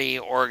Property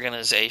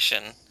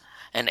Organization,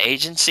 an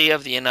agency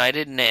of the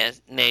United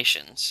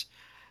Nations,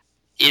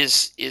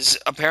 is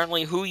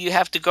apparently who you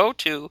have to go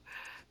to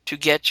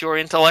get your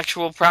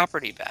intellectual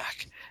property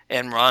back.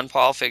 And Ron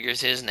Paul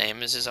figures his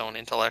name is his own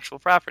intellectual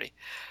property.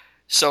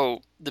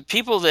 So the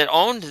people that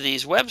owned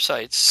these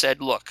websites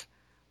said, look,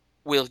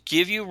 we'll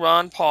give you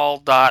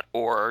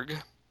ronpaul.org,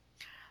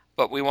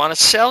 but we want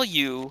to sell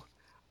you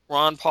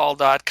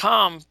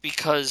ronpaul.com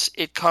because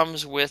it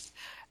comes with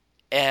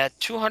a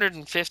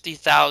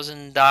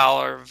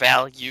 $250,000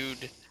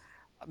 valued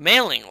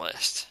mailing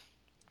list.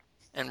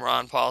 And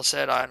Ron Paul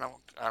said, I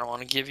don't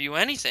want to give you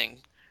anything.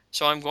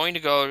 So I'm going to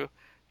go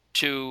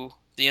to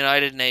the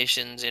United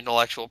Nations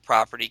Intellectual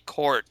Property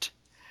Court.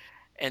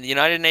 And the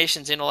United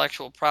Nations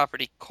Intellectual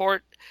Property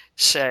Court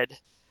said,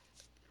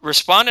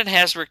 respondent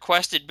has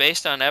requested,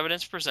 based on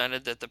evidence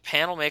presented, that the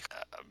panel make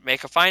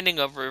a finding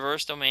of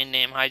reverse domain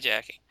name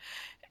hijacking.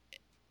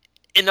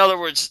 In other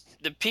words,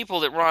 the people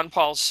that Ron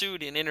Paul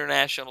sued in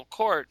international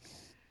court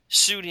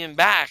sued him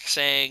back,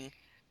 saying,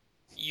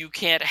 you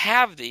can't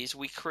have these.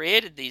 We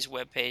created these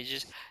web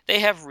pages. They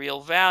have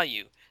real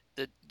value.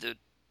 The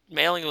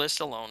mailing list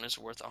alone is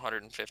worth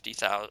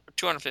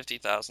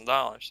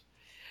 $250,000.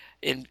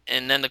 And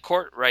then the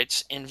court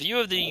writes, in view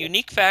of the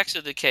unique facts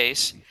of the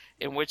case,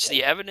 in which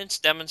the evidence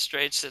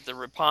demonstrates that the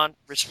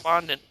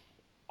respondent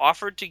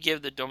offered to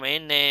give the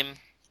domain name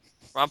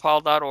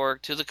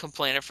ronpaul.org to the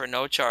complainant for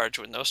no charge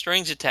with no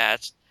strings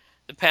attached,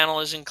 the panel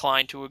is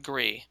inclined to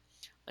agree.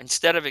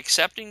 Instead of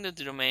accepting the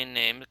domain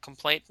name, the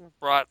complainant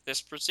brought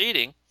this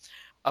proceeding.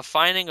 A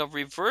finding of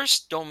reverse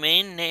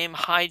domain name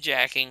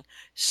hijacking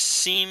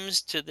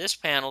seems to this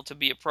panel to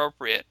be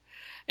appropriate.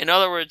 In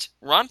other words,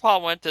 Ron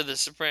Paul went to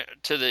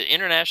the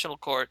International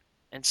Court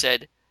and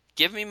said,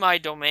 give me my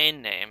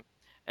domain name.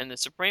 And the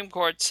Supreme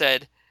Court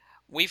said,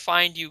 we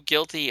find you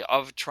guilty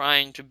of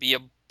trying to be a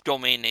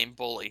domain name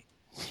bully.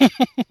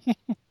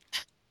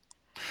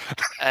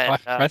 And,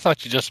 I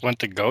thought you just went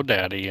to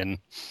GoDaddy and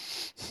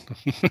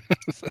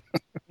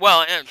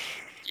well, and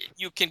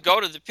you can go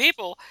to the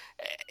people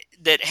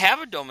that have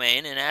a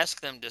domain and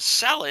ask them to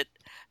sell it,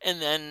 and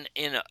then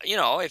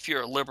if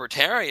you're a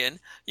libertarian,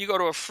 you go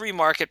to a free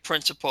market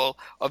principle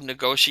of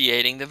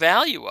negotiating the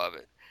value of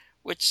it,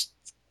 which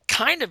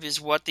kind of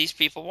is what these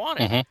people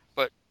wanted. Mhm.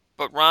 But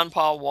Ron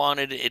Paul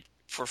wanted it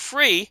for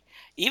free,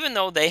 even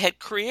though they had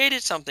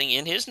created something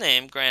in his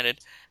name,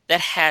 granted,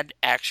 that had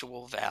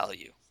actual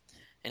value,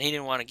 and he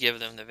didn't want to give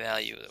them the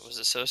value that was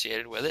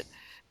associated with it.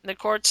 And the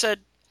court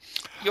said,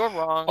 you're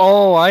wrong.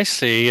 Oh, I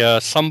see.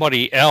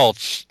 Somebody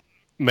else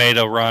made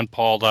a Ron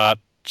Paul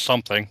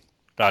 .com.org.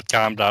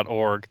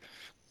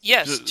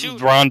 Yes,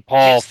 Ron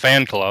Paul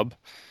fan club.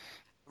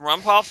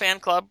 Ron Paul fan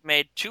club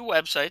made two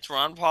websites,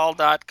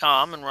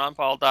 ronpaul.com and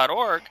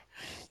ronpaul.org,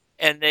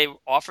 and they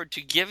offered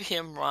to give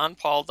him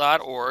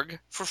ronpaul.org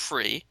for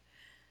free,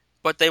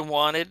 but they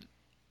wanted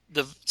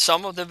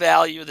some of the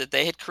value that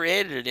they had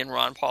created in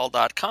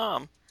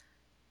ronpaul.com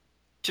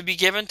to be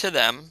given to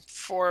them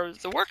for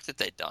the work that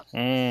they'd done.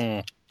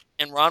 Mm.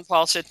 And Ron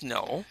Paul said,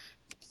 no,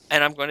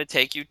 and I'm going to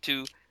take you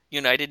to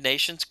United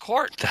Nations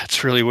Court.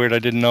 That's really weird. I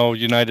didn't know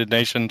United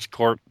Nations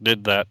Court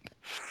did that.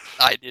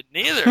 I didn't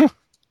either.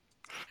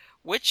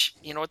 Which,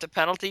 you know what the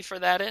penalty for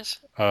that is?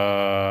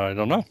 I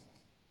don't know.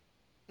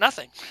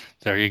 Nothing.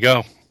 There you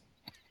go.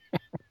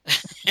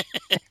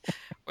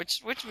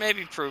 Which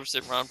maybe proves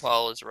that Ron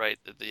Paul is right,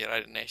 that the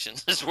United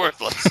Nations is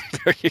worthless.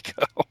 There you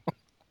go.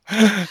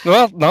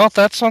 Well, no,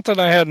 that's something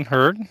I hadn't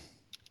heard.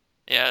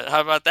 Yeah,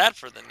 how about that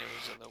for the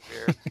news and the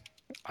weird?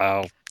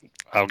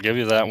 I'll give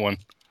you that one.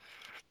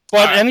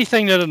 But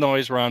anything that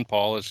annoys Ron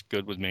Paul is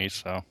good with me,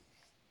 so.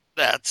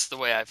 That's the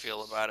way I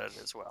feel about it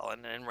as well,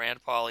 and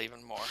Rand Paul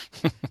even more.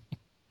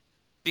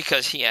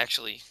 Because he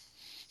actually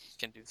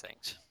can do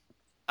things.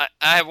 I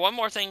have one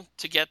more thing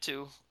to get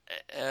to,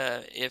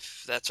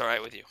 if that's all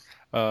right with you.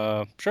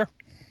 Sure.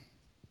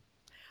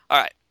 All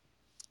right.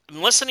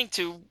 I'm listening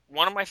to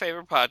one of my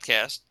favorite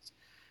podcasts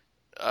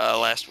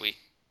last week,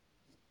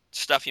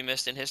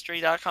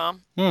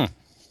 StuffYouMissedInHistory.com.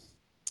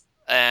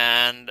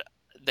 And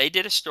they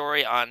did a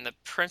story on the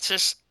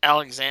Princess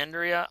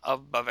Alexandria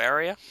of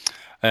Bavaria.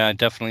 I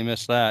definitely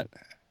missed that.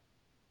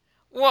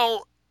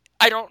 Well,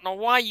 I don't know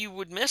why you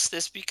would miss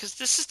this, because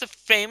this is the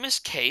famous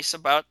case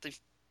about the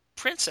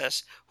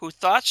princess who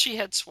thought she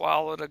had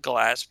swallowed a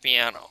glass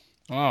piano.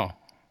 Oh,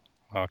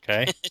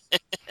 okay.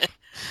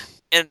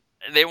 And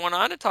they went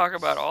on to talk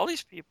about all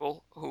these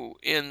people who,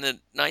 in the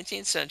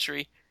 19th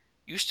century,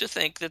 used to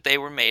think that they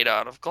were made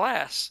out of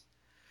glass.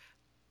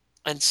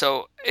 And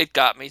so it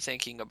got me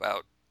thinking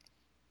about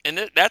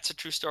And that's a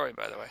true story,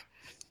 by the way.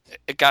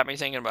 It got me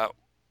thinking about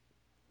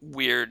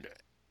weird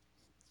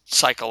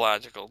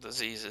psychological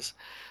diseases.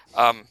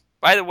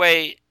 By the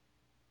way,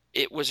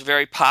 it was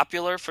very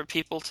popular for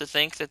people to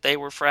think that they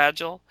were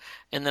fragile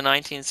in the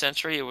 19th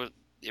century.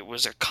 It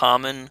was a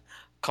common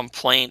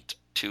complaint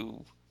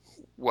to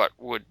what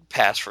would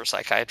pass for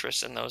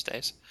psychiatrists in those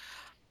days.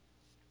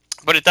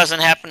 But it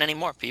doesn't happen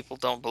anymore. People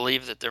don't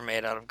believe that they're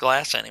made out of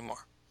glass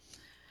anymore.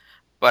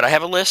 But I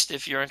have a list,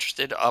 if you're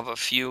interested, of a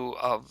few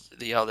of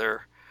the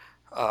other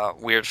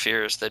weird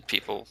fears that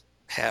people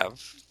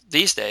have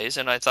these days,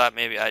 and I thought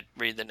maybe I'd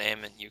read the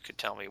name and you could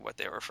tell me what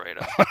they were afraid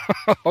of.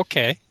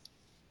 Okay.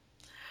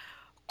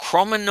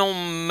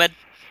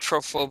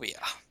 Chronometrophobia.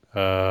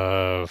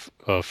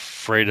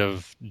 Afraid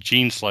of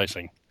gene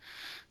slicing.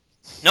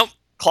 Nope,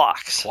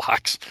 clocks.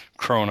 Clocks.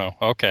 Chrono.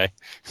 Okay.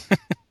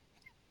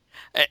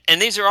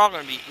 And these are all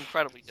going to be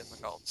incredibly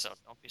difficult, so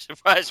don't be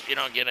surprised if you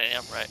don't get any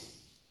of them right.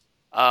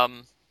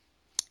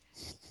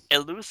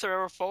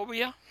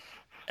 Eleutherophobia.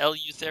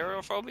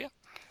 Eleutherophobia.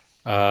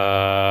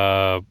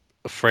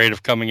 Afraid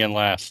of coming in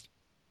last.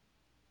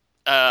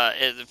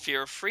 Is the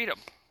fear of freedom.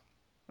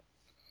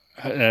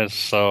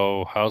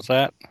 So how's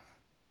that?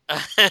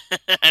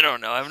 I don't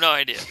know. I have no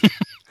idea.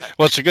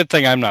 Well, it's a good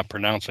thing I'm not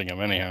pronouncing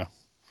them anyhow.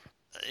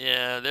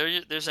 Yeah,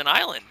 there's an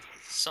island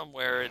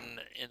somewhere in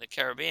the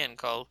Caribbean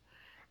called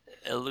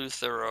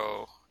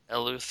Eleutheria.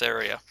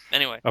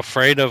 Anyway,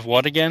 Afraid of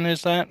what again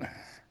is that?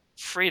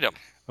 freedom.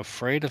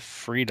 Afraid of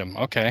freedom.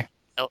 Okay.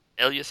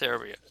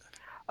 Eleutheria.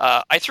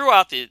 I threw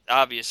out the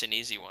obvious and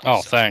easy ones.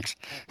 Oh, so. thanks.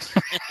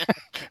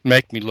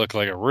 Make me look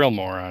like a real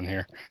moron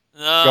here.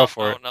 No, Go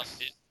for it. No,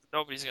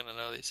 nobody's gonna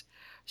know these.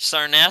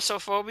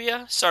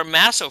 Sarmassophobia. Sorry.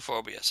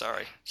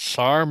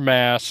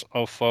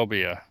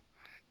 Sarmassophobia.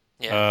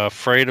 Yeah.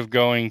 Afraid of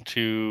going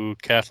to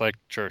Catholic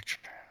church.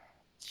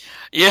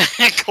 Yeah,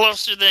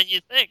 closer than you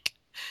think.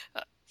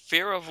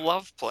 Fear of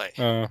love play.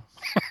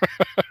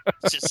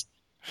 It's just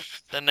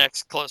the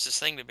next closest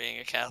thing to being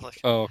a Catholic.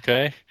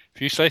 Okay,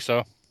 if you say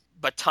so.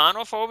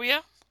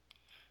 Botanophobia.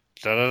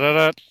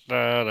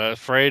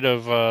 Afraid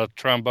of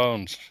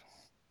trombones.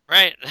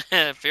 Right.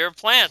 Fear of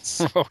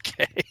plants.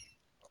 Okay.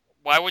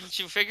 Why wouldn't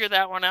you figure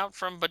that one out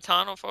from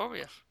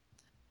botanophobia?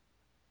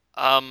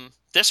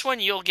 This one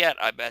you'll get,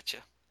 I bet you.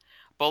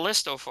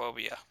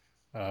 Ballistophobia.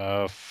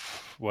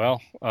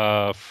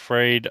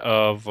 Afraid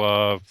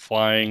of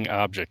flying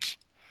objects.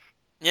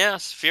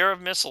 Yes, fear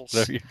of missiles.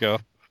 There you go.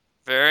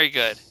 Very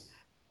good.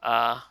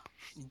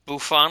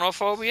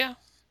 Buffonophobia.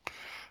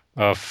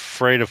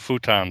 Afraid of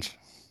futons.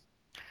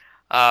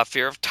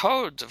 Fear of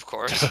toads, of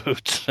course.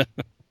 Toads.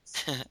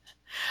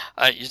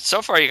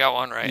 So far, you got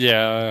one right.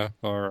 Yeah,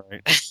 all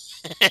right.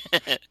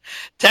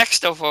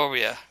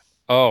 Textophobia.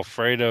 Oh,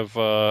 afraid of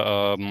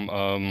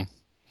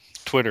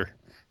Twitter.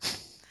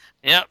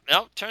 Yep.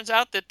 Turns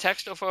out that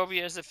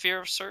textophobia is the fear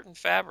of certain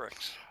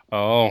fabrics.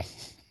 Oh,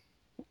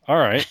 all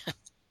right.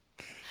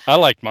 I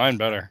like mine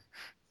better.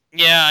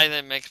 Yeah,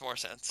 that makes more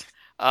sense.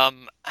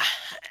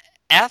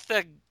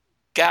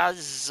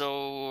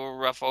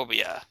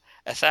 Athagazophobia.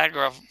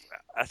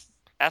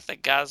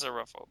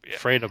 Athagazophobia.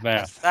 Afraid of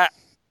math. No.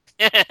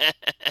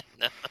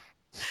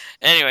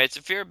 Anyway, it's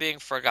a fear of being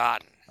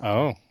forgotten.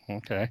 Oh,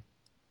 okay.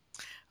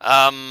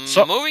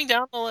 Moving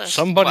down the list.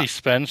 Somebody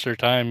spends their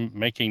time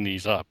making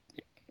these up,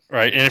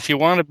 right? And if you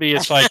want to be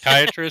a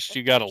psychiatrist,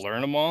 you got to learn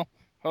them all.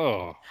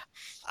 Oh.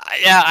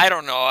 Yeah, I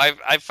don't know.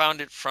 I found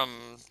it from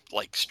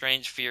like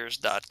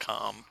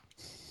strangefears.com,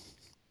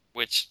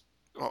 which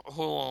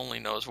who only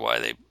knows why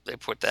they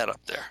put that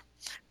up there.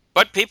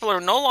 But people are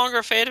no longer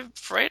afraid of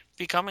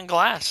becoming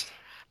glass.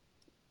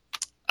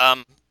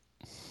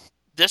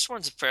 This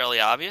one's fairly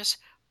obvious.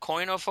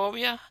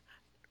 Koinonophobia.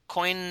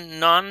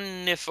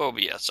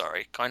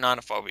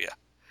 Koinonophobia.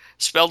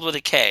 Spelled with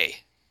a K.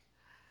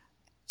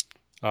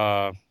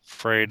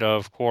 Afraid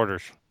of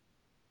quarters.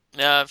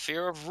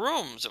 Fear of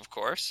rooms, of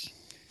course.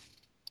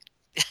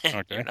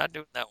 Okay. You're not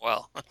doing that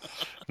well.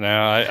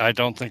 No, I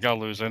don't think I'll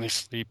lose any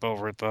sleep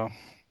over it, though.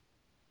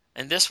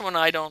 And this one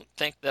I don't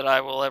think that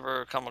I will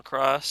ever come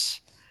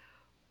across.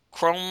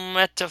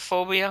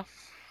 Chromatophobia.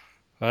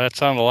 That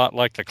sounds a lot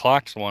like the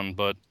clocks one,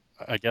 but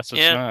I guess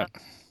it's not.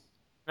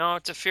 No,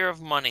 it's a fear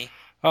of money.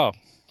 Oh,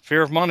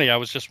 fear of money. I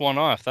was just one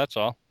off, that's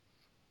all.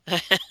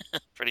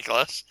 Pretty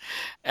close.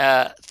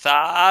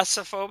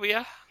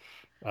 Thalassophobia.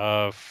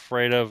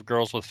 Afraid of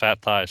girls with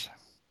fat thighs.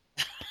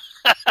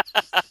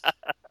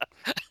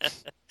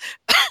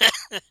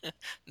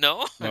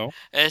 No.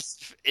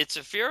 It's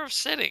a fear of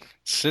sitting.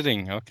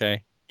 Sitting,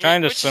 okay.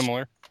 Kind of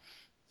similar.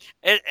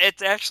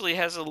 It actually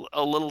has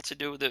a little to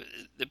do with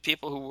the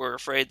people who were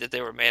afraid that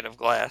they were made of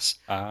glass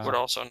would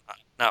also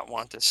not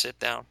want to sit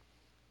down.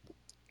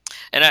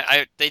 And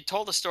they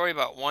told a story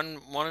about one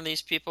of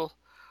these people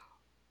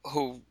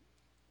who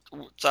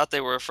thought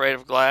they were afraid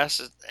of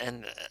glass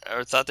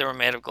or thought they were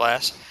made of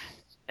glass,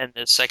 and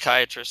the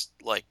psychiatrist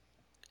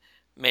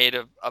made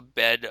a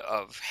bed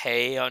of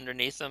hay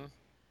underneath them,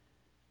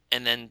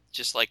 and then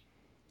just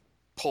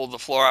pulled the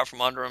floor out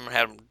from under them and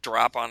had them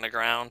drop on the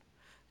ground,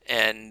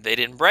 and they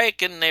didn't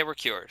break, and they were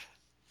cured.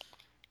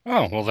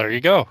 Oh, well, there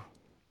you go.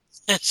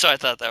 So I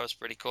thought that was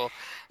pretty cool.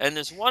 And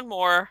there's one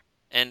more,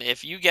 and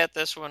if you get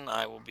this one,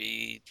 I will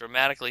be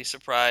dramatically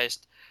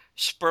surprised.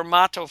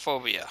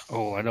 Spermatophobia.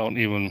 Oh, I don't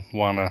even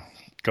want to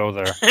go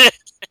there.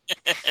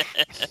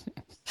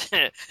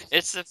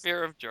 It's the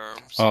fear of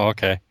germs. Oh,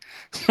 okay.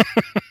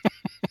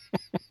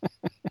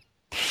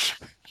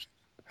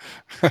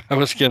 I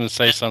was going to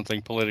say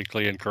something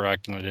politically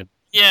incorrect, and I did.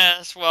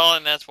 Yes, well,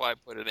 and that's why I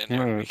put it in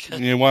here. Because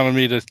You wanted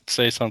me to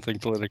say something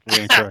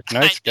politically incorrect.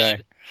 Nice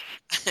guy.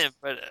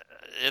 But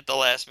at the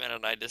last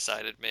minute, I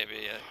decided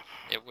maybe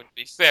it wouldn't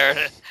be fair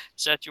to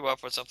set you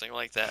up with something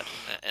like that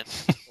and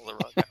pull the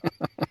rug out.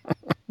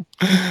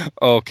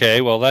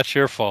 Okay, well, that's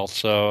your fault,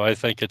 so I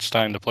think it's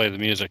time to play the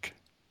music.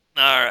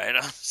 All right,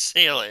 I'll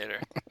see you later.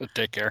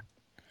 Take care.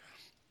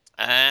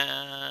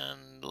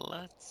 And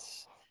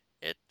let's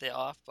hit the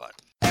off button.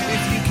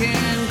 If you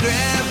can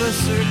grab a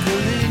circle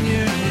in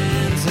your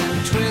hands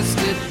and twist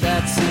it,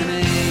 that's an